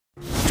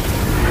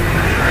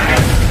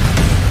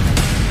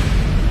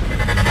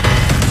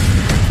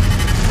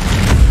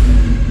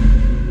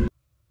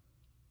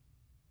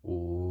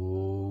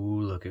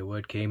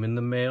came in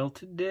the mail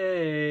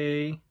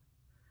today.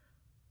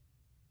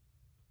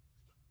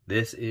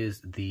 This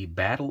is the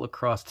Battle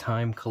Across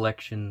Time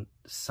Collection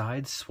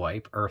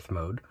Sideswipe Earth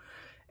Mode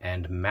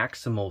and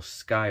Maximal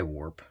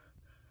Skywarp.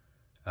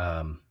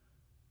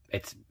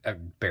 It's a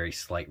very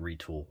slight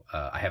retool.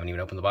 I haven't even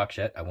opened the box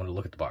yet. I want to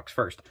look at the box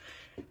first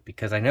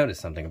because I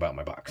noticed something about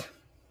my box.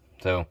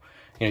 So,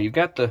 you know, you've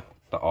got the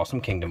awesome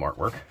Kingdom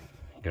artwork.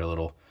 You got a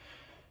little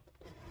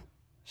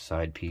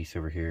side piece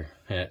over here.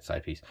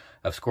 Side piece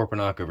of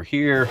Scorponok over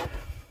here.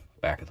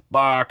 Back of the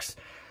box.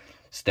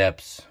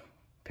 Steps.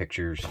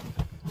 Pictures.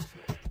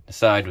 The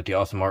side with the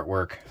awesome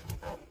artwork.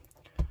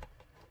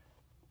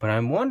 But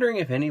I'm wondering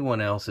if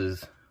anyone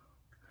else's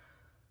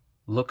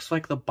looks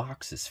like the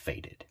box is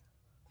faded.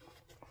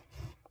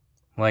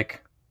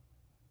 Like,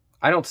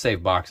 I don't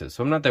save boxes,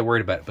 so I'm not that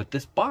worried about it. But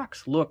this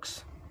box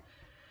looks,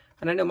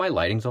 and I know my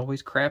lighting's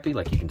always crappy.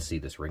 Like, you can see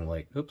this ring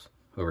light. Oops,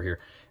 over here.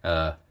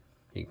 You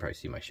can probably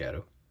see my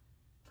shadow.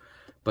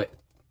 But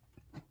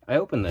I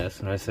opened this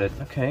and I said,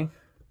 okay,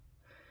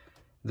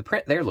 the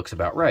print there looks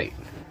about right.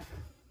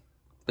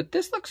 But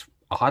this looks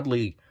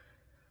oddly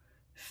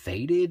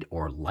faded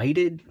or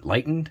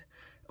lightened,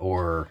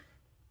 or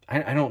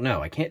I don't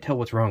know. I can't tell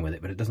what's wrong with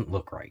it, but it doesn't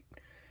look right.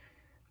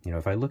 You know,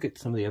 if I look at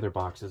some of the other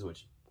boxes,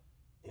 which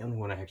the only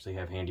one I actually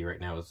have handy right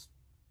now is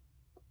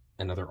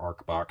another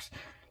ARC box,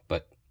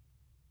 but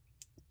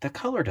the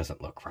color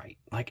doesn't look right.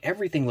 Like,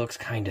 everything looks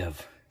kind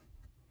of...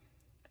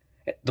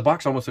 The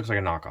box almost looks like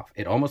a knockoff.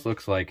 It almost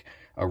looks like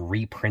a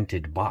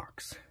reprinted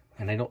box,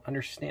 and I don't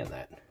understand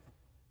that.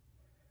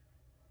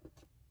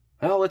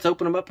 Well, let's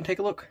open them up and take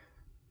a look.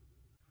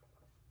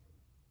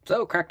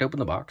 So, cracked open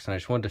the box, and I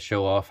just wanted to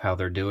show off how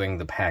they're doing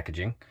the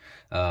packaging.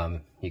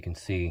 You can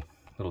see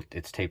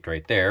it's taped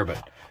right there,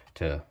 but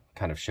to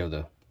kind of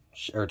show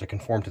or to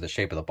conform to the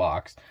shape of the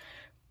box,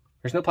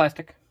 there's no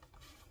plastic.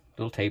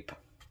 Little tape.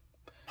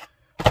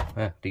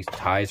 These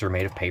ties are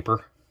made of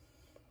paper.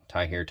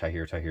 Tie here, tie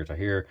here, tie here, tie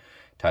here.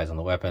 Ties on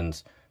the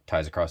weapons.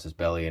 Ties across his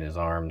belly and his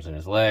arms and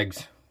his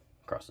legs.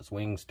 Across his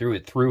wings.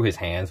 Through his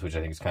hands, which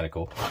I think is kind of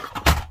cool.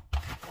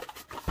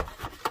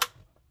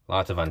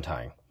 Lots of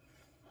untying.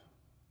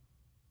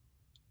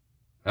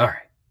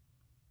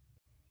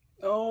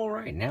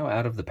 Alright, now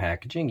out of the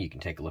packaging, you can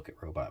take a look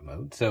at robot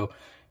mode. So,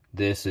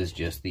 this is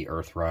just the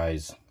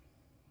Earthrise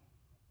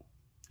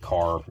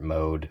car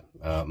mode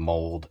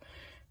mold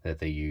that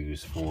they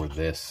use for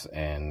this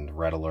and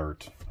Red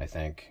Alert, I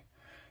think.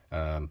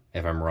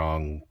 If I'm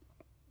wrong,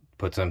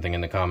 put something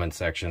in the comments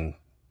section.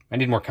 I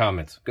need more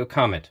comments. Go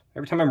comment.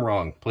 Every time I'm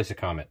wrong, place a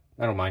comment.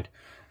 I don't mind.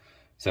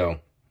 So,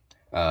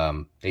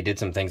 they did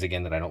some things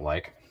again that I don't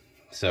like.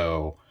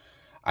 So,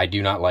 I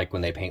do not like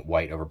when they paint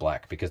white over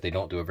black because they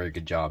don't do a very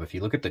good job. If you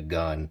look at the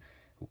gun,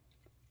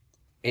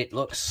 it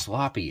looks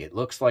sloppy. It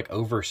looks like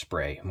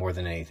overspray more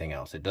than anything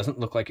else. It doesn't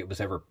look like it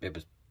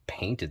was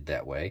painted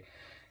that way.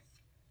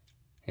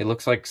 It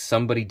looks like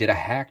somebody did a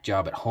hack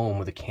job at home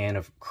with a can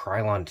of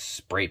Krylon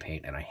spray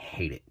paint, and I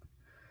hate it.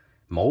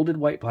 Molded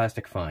white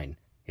plastic, fine.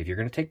 If you're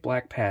going to take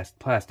black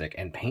plastic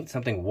and paint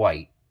something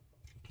white,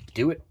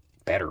 do it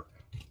better.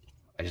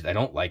 I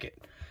don't like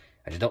it.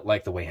 I just don't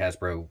like the way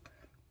Hasbro...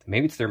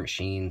 Maybe it's their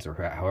machines or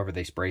however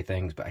they spray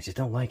things, but I just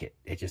don't like it.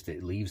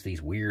 It leaves these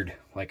weird,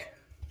 like...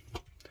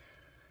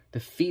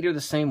 The feet are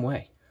the same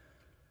way.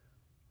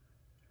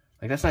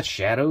 Like, that's not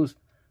shadows.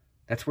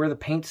 That's where the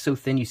paint's so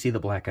thin you see the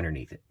black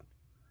underneath it.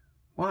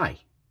 Why?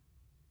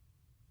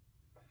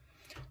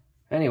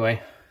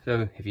 Anyway,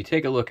 so if you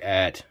take a look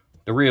at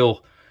the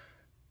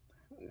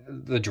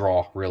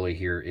draw really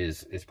here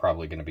is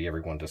probably going to be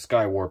everyone to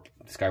Skywarp.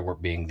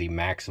 Skywarp being the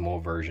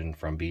maximal version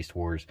from Beast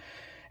Wars.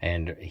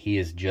 And he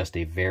is just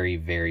a very,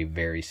 very,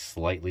 very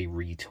slightly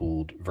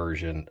retooled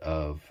version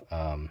of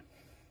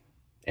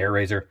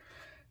Airazor,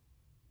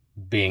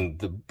 being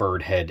the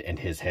bird head and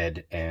his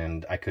head,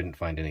 and I couldn't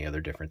find any other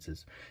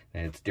differences.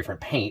 And it's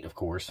different paint, of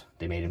course.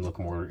 They made him look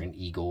more an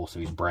eagle, so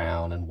he's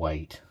brown and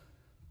white.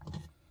 A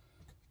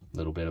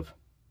little bit of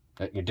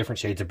different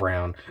shades of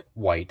brown,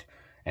 white,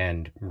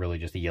 and really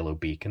just a yellow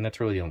beak. And that's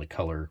really the only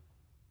color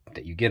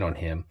that you get on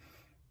him.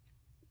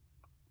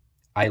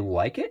 I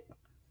like it.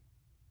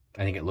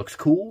 I think it looks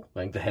cool.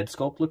 I think the head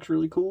sculpt looks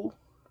really cool.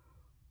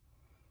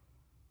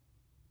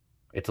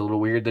 It's a little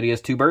weird that he has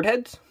two bird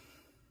heads.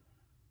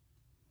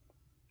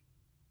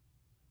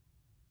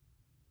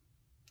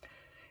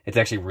 It's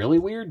actually really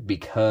weird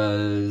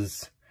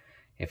because,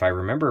 if I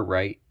remember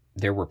right,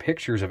 there were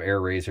pictures of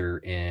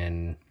Airazor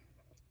in...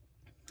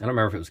 I don't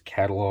remember if it was a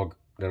catalog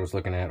that I was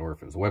looking at or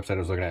if it was a website I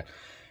was looking at,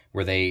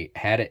 where they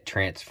had it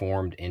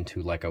transformed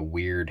into like a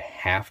weird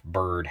half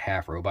bird,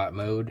 half robot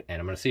mode. And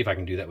I'm going to see if I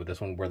can do that with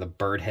this one, where the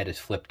bird head is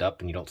flipped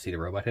up and you don't see the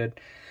robot head.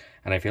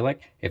 And I feel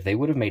like if they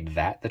would have made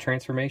that the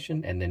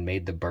transformation and then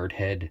made the bird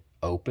head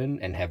open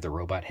and have the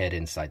robot head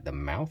inside the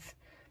mouth,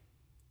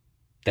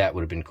 that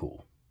would have been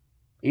cool.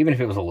 Even if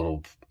it was a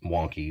little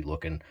wonky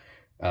looking,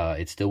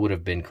 it still would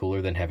have been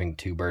cooler than having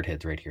two bird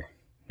heads right here.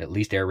 At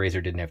least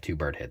Airazor didn't have two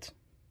bird heads.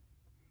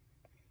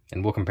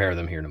 And we'll compare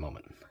them here in a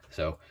moment.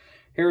 So,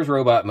 here's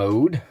robot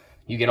mode.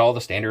 You get all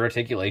the standard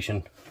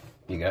articulation,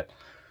 You got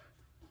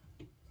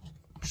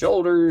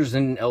shoulders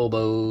and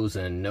elbows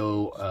and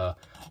no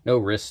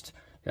wrist.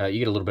 You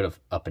get a little bit of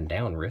up and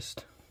down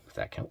wrist, if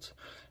that counts.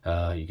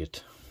 You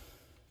get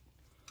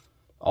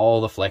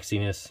all the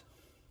flexiness.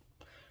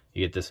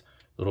 You get this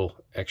little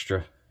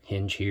extra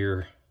hinge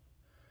here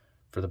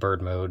for the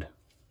bird mode.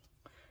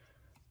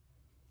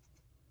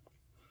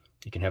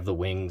 You can have the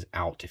wings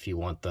out if you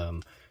want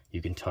them.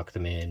 You can tuck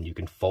them in. You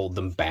can fold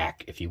them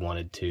back if you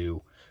wanted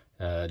to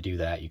do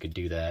that. You could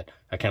do that.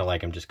 I kind of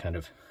like them just kind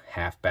of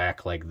half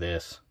back like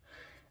this.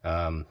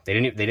 They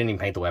didn't even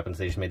paint the weapons.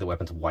 They just made the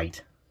weapons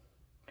white.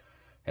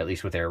 At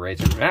least with Air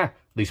Razor. At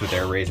least with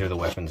Air Razor, the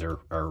weapons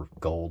are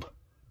gold.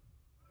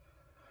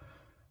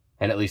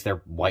 And at least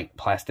they're white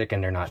plastic,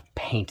 and they're not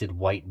painted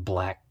white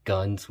black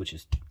guns, which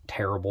is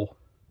terrible.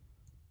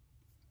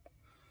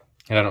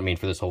 And I don't mean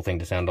for this whole thing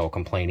to sound all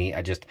complainy.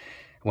 I just,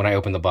 when I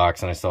opened the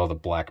box and I saw the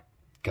black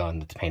gun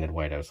that's painted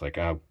white, I was like,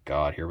 oh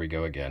God, here we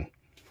go again.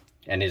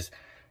 And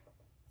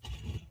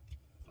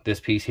this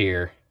piece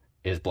here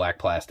is black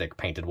plastic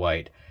painted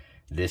white.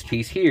 This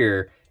piece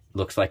here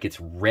looks like it's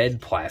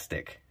red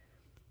plastic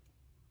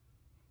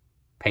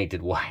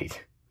painted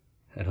white.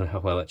 I don't know how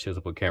well that shows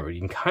up on camera. You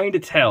can kind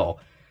of tell.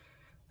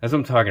 That's what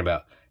I'm talking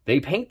about. They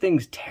paint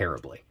things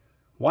terribly.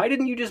 Why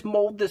didn't you just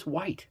mold this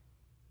white?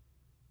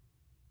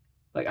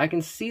 Like, I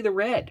can see the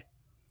red.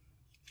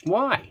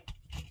 Why?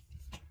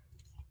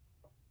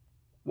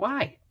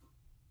 Why?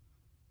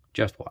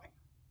 Just why?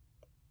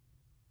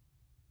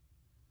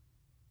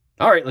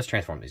 All right, let's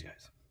transform these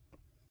guys.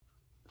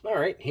 All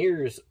right,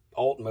 here's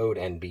alt mode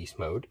and beast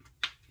mode.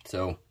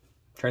 So,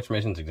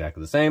 transformation's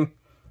exactly the same.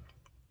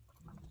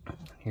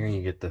 Here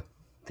you get the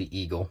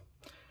eagle.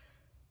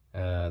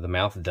 The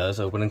mouth does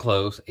open and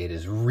close. It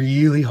is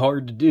really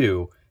hard to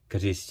do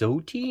because it's so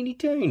teeny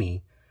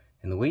tiny.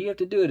 And the way you have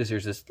to do it is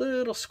there's this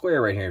little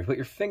square right here. If you put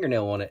your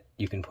fingernail on it,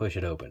 you can push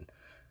it open.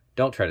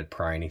 Don't try to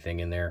pry anything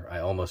in there. I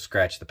almost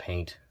scratched the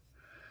paint.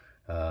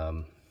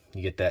 You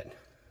get that.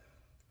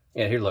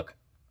 Yeah, here, look.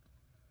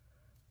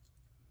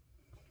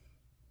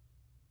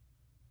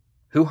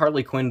 Who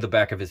Harley Quinned the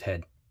back of his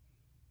head?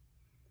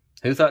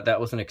 Who thought that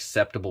was an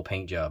acceptable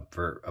paint job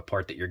for a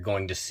part that you're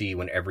going to see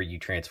whenever you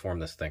transform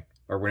this thing?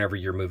 Or whenever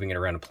you're moving it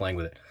around and playing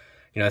with it?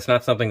 You know, it's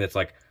not something that's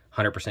like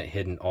 100%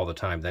 hidden all the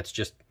time. That's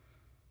just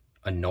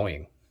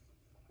annoying.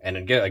 And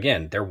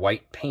again, their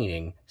white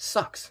painting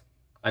sucks.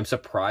 I'm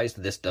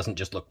surprised this doesn't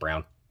just look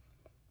brown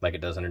like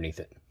it does underneath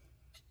it.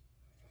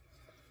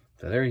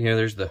 So there, you know,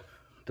 there's the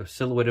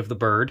silhouette of the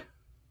bird.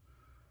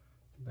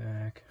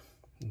 Back.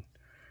 You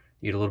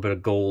get a little bit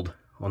of gold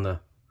on the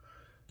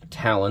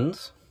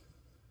talons.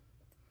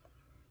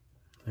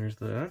 There's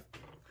the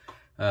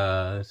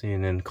see,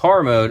 and then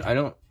car mode. I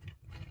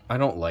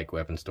don't like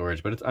weapon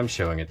storage, but I'm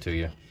showing it to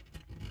you.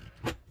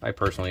 I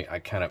personally,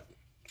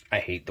 I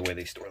hate the way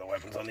they store the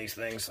weapons on these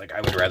things. Like, I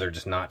would rather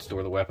just not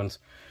store the weapons.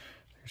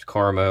 There's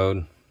car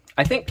mode.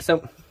 I think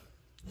so.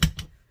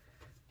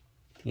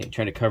 Yeah,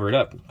 trying to cover it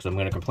up because I'm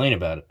going to complain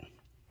about it.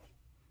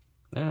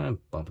 I'm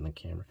bumping the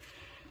camera.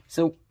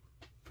 So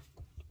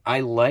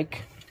I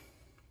like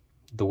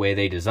the way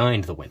they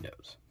designed the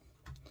windows.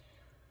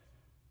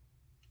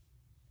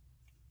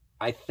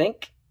 I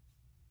think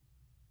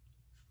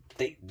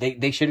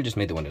they should have just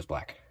made the windows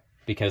black,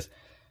 because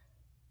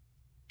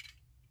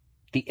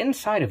the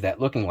inside of that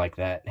looking like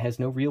that has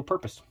no real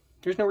purpose.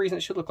 There's no reason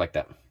it should look like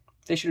that.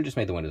 They should have just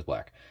made the windows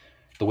black.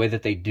 The way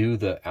that they do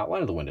the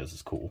outline of the windows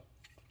is cool,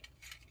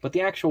 but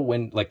the actual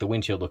the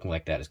windshield looking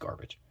like that is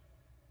garbage.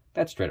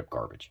 That's straight up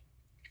garbage.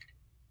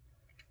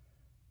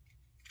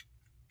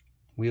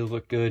 Wheels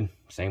look good.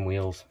 Same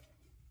wheels.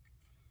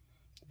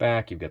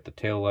 Back, you've got the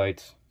tail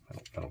lights.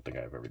 I don't think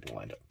I have everything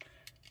lined up.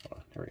 Hold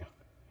on, there we go.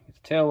 Get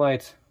the tail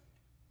lights.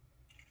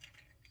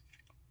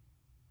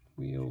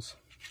 Wheels.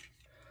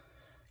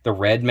 The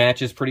red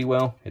matches pretty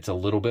well. It's a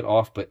little bit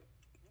off, but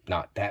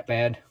not that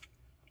bad.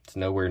 It's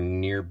nowhere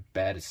near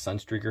bad as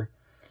Sunstreaker.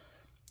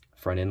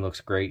 Front end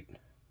looks great.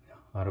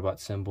 Autobot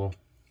symbol.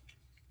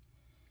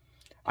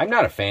 I'm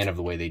not a fan of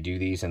the way they do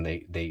these, and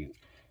they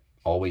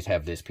always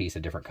have this piece a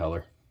different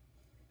color.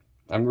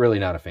 I'm really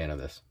not a fan of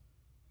this,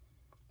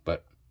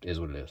 but it is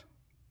what it is.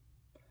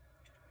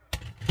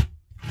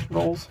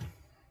 Rolls.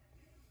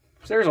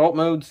 So there's alt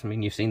modes. I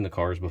mean, you've seen the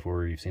cars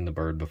before. You've seen the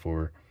bird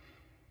before.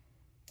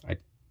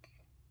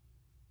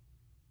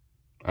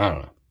 I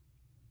don't know.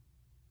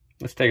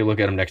 Let's take a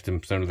look at them next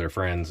to some of their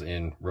friends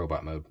in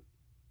robot mode.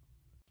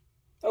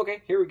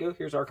 Okay, here we go.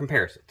 Here's our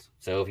comparisons.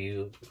 So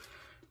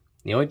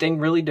the only thing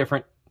really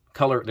different,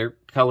 their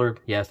color,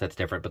 yes, that's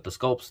different, but the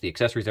sculpts, the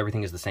accessories,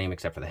 everything is the same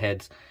except for the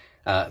heads.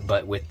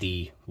 But with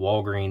the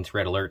Walgreens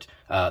Red Alert,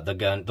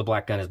 the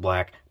black gun is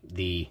black.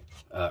 The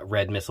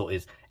red missile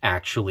is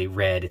actually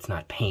red. It's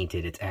not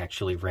painted. It's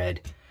actually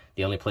red.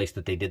 The only place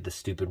that they did the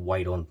stupid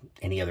white on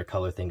any other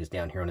color thing is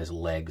down here on his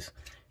legs.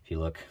 If you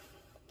look,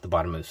 the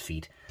bottom of his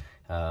feet.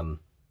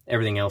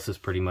 Everything else is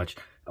pretty much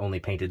only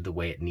painted the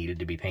way it needed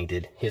to be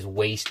painted. His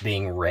waist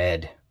being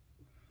red.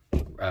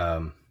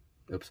 The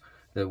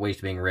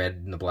waist being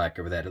red and the black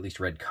over that. At least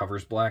red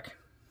covers black.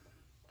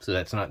 so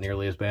that's not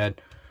nearly as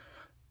bad.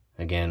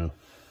 Again,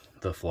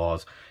 the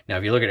flaws. Now,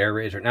 if you look at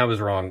AirRazor, now I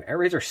was wrong.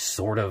 AirRazor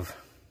sort of,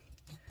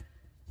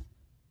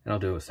 and I'll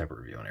do a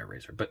separate review on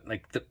AirRazor, but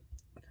like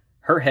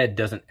her head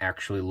doesn't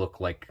actually look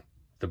like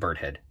the bird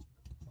head.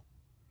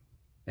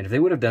 And if they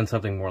would have done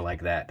something more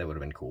like that, that would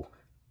have been cool.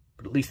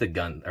 But at least the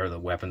gun or the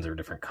weapons are a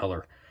different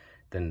color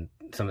than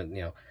some,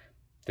 you know,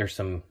 there's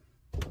some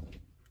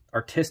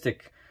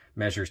artistic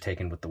measures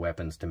taken with the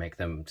weapons to make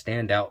them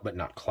stand out but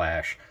not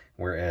clash,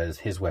 whereas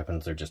his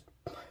weapons are just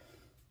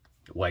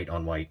white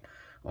on white,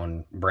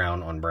 on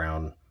brown on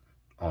brown,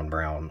 on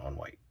brown on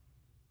white,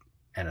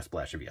 and a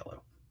splash of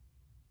yellow.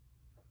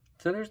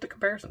 So there's the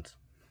comparisons.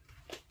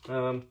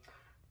 I'll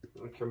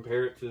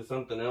compare it to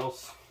something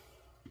else.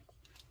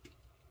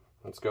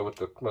 Let's go with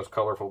the most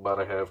colorful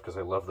bot I have because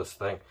I love this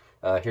thing.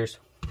 There's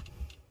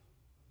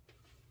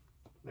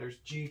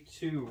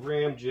G2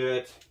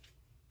 Ramjet.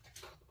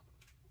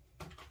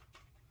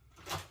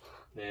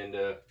 And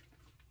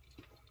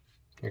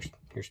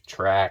here's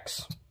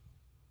Trax.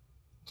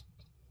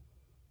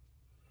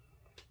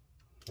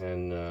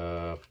 And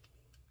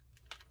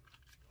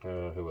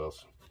who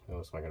else? Who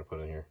else am I gonna put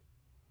in here?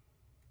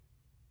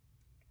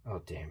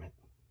 Oh, damn it.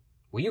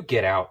 Will you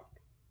get out?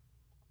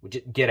 Would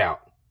you get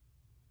out?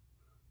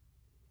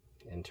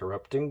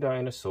 Interrupting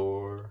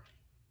dinosaur.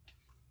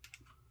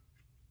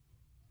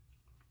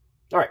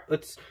 All right,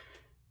 let's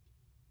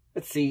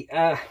see. Do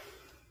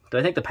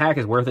I think the pack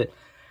is worth it?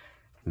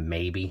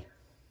 Maybe.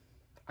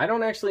 I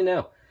don't actually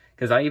know,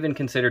 because I even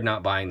considered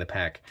not buying the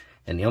pack,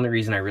 and the only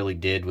reason I really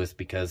did was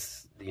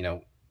because, you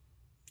know,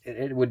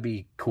 it would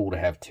be cool to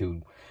have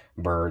two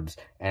birds,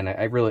 and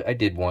I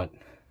did want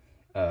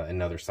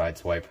another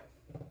Sideswipe.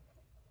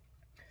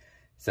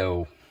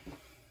 So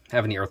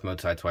having the Earth mode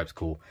Sideswipe's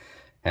cool.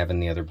 Having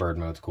the other bird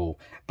mode's cool.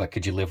 But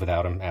could you live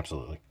without him?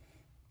 Absolutely.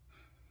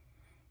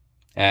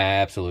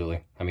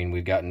 Absolutely. I mean,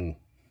 we've gotten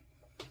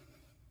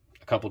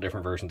a couple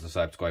different versions of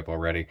Sideswipe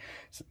already.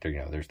 So, you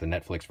know, there's the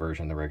Netflix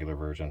version, the regular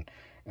version.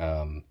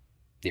 The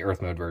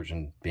Earth mode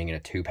version being in a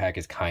 2-pack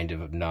is kind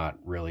of not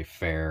really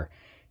fair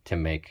to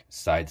make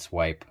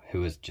Sideswipe,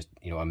 who is just,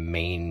 you know, a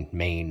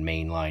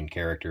mainline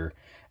character,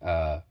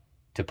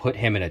 to put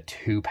him in a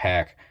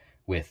 2-pack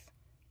with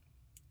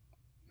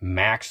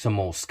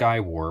maximal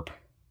Skywarp.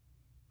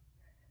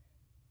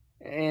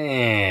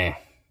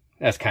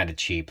 That's kind of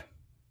cheap.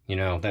 You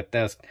know, that's,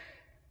 I'm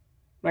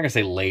not going to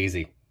say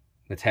lazy.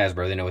 It's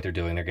Hasbro. They know what they're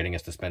doing. They're getting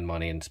us to spend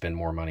money and spend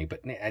more money.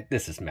 But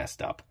this is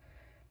messed up.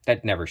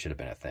 That never should have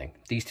been a thing.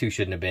 These two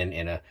shouldn't have been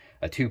in a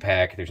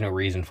 2-pack. There's no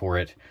reason for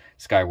it.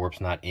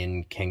 Skywarp's not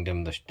in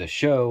Kingdom, the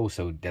show,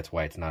 so that's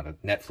why it's not a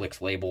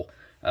Netflix label.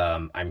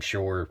 I'm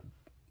sure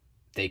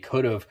they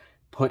could have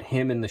put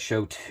him in the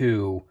show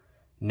too,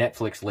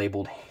 Netflix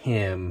labeled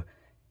him,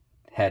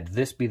 had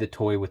this be the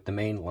toy with the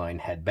main line,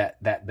 had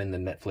that been the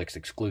Netflix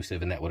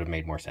exclusive, and that would have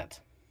made more sense.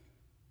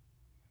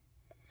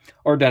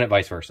 Or done it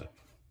vice versa.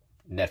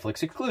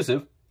 Netflix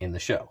exclusive in the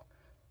show.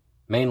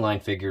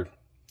 Mainline figure,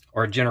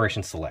 or a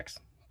Generation Selects.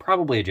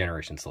 Probably a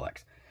Generation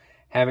Selects.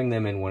 Having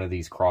them in one of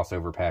these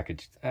crossover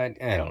packages, I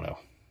don't know.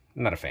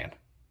 I'm not a fan. I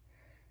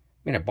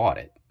mean, I bought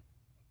it,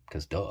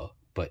 because duh,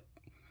 but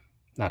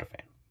not a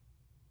fan.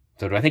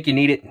 So do I think you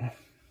need it?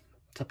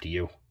 It's up to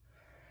you.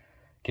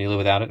 Can you live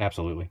without it?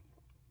 Absolutely.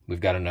 We've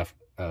got enough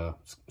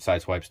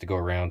Sideswipes to go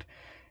around.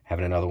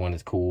 Having another one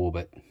is cool,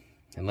 but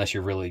unless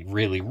you're really,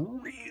 really,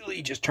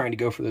 really just trying to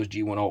go for those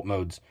G1 alt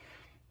modes,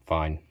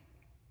 fine.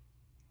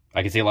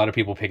 I can see a lot of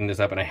people picking this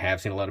up, and I have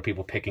seen a lot of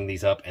people picking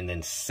these up and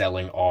then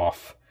selling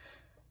off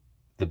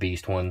the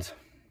Beast ones.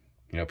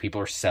 You know, people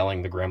are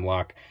selling the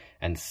Grimlock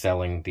and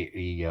selling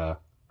the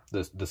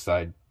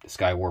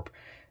Skywarp.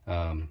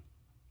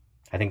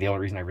 I think the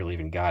only reason I really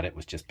even got it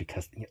was just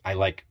because I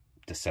like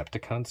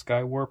Decepticon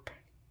Skywarp.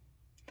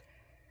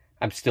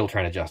 I'm still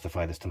trying to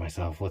justify this to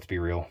myself, let's be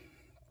real.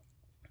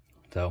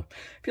 So,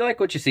 if you like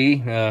what you see,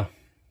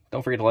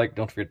 don't forget to like,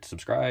 don't forget to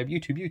subscribe.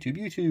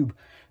 YouTube.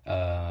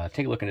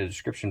 Take a look in the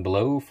description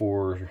below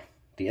for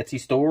the Etsy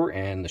store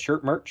and the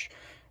shirt merch.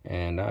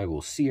 And I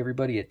will see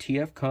everybody at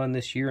TFCon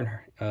this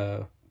year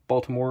in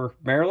Baltimore,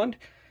 Maryland.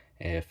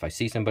 If I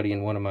see somebody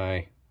in one of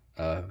my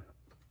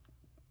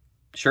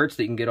shirts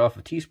that you can get off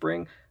of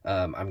Teespring,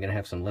 I'm going to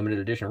have some limited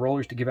edition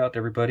rollers to give out to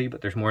everybody,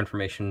 but there's more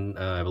information.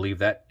 I believe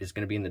that is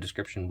going to be in the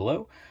description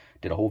below.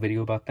 Did a whole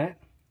video about that.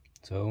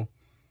 So,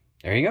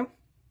 there you go.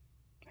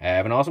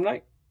 Have an awesome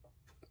night.